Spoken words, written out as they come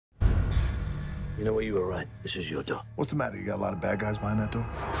You know what? You were right. This is your door. What's the matter? You got a lot of bad guys behind that door?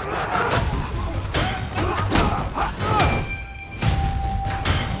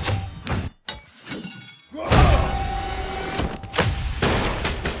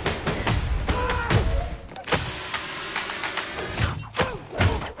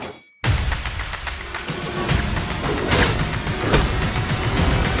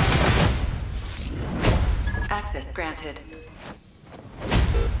 Access granted.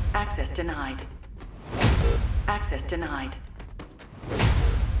 Access denied. Access denied.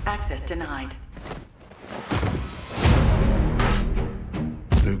 Access denied.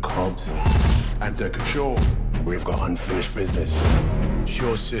 Luke Hobbs and Deckard Shaw. We've got unfinished business.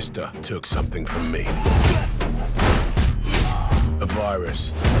 Shaw's sister took something from me. A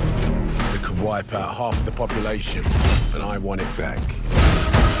virus that could wipe out half the population, and I want it back.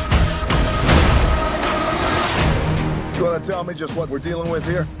 You want to tell me just what we're dealing with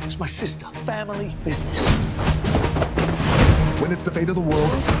here? It's my sister. Family business. When it's the fate of the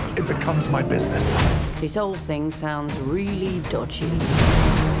world, it becomes my business. This whole thing sounds really dodgy.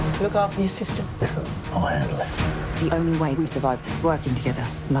 Look after your sister. Listen, I'll handle it. The only way we survive is working together,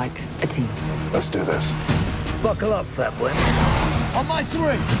 like a team. Let's do this. Buckle up, fat boy. On my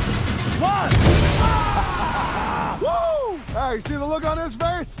 3. 1! Woo! Hey, see the look on his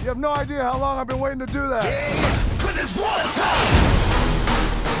face? You have no idea how long I've been waiting to do that. Yeah, 'cause it's one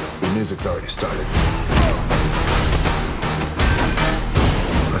time! The music's already started.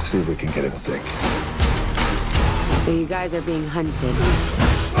 Let's see if we can get in sync. So you guys are being hunted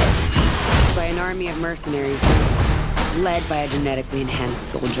by an army of mercenaries led by a genetically enhanced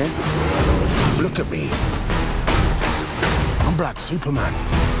soldier. Look at me. I'm Black Superman.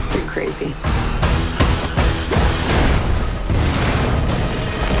 You're crazy.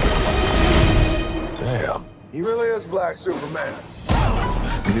 Damn. He really is Black Superman.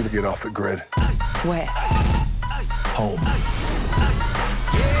 You need to get off the grid. Where? Home.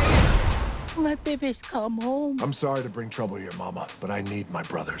 My baby's come home. I'm sorry to bring trouble here, Mama, but I need my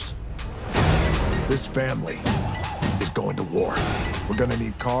brothers. This family is going to war. We're gonna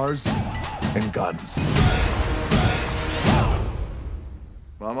need cars and guns.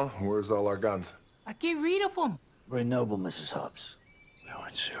 Mama, where's all our guns? I get rid of them. Very noble, Mrs. Hobbs. We are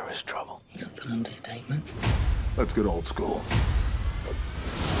in serious trouble. That's an understatement. Let's get old school.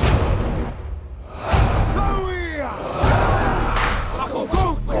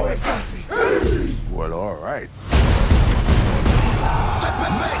 Well, all right.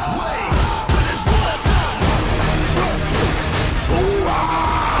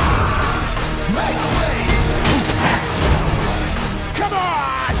 Come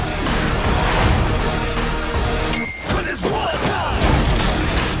on! 'Cause it's one time!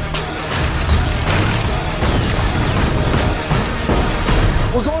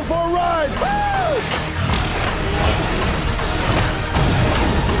 We're going for a ride! Woo!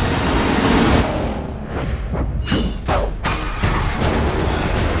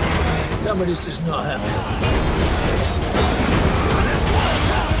 Tell me this is not happening.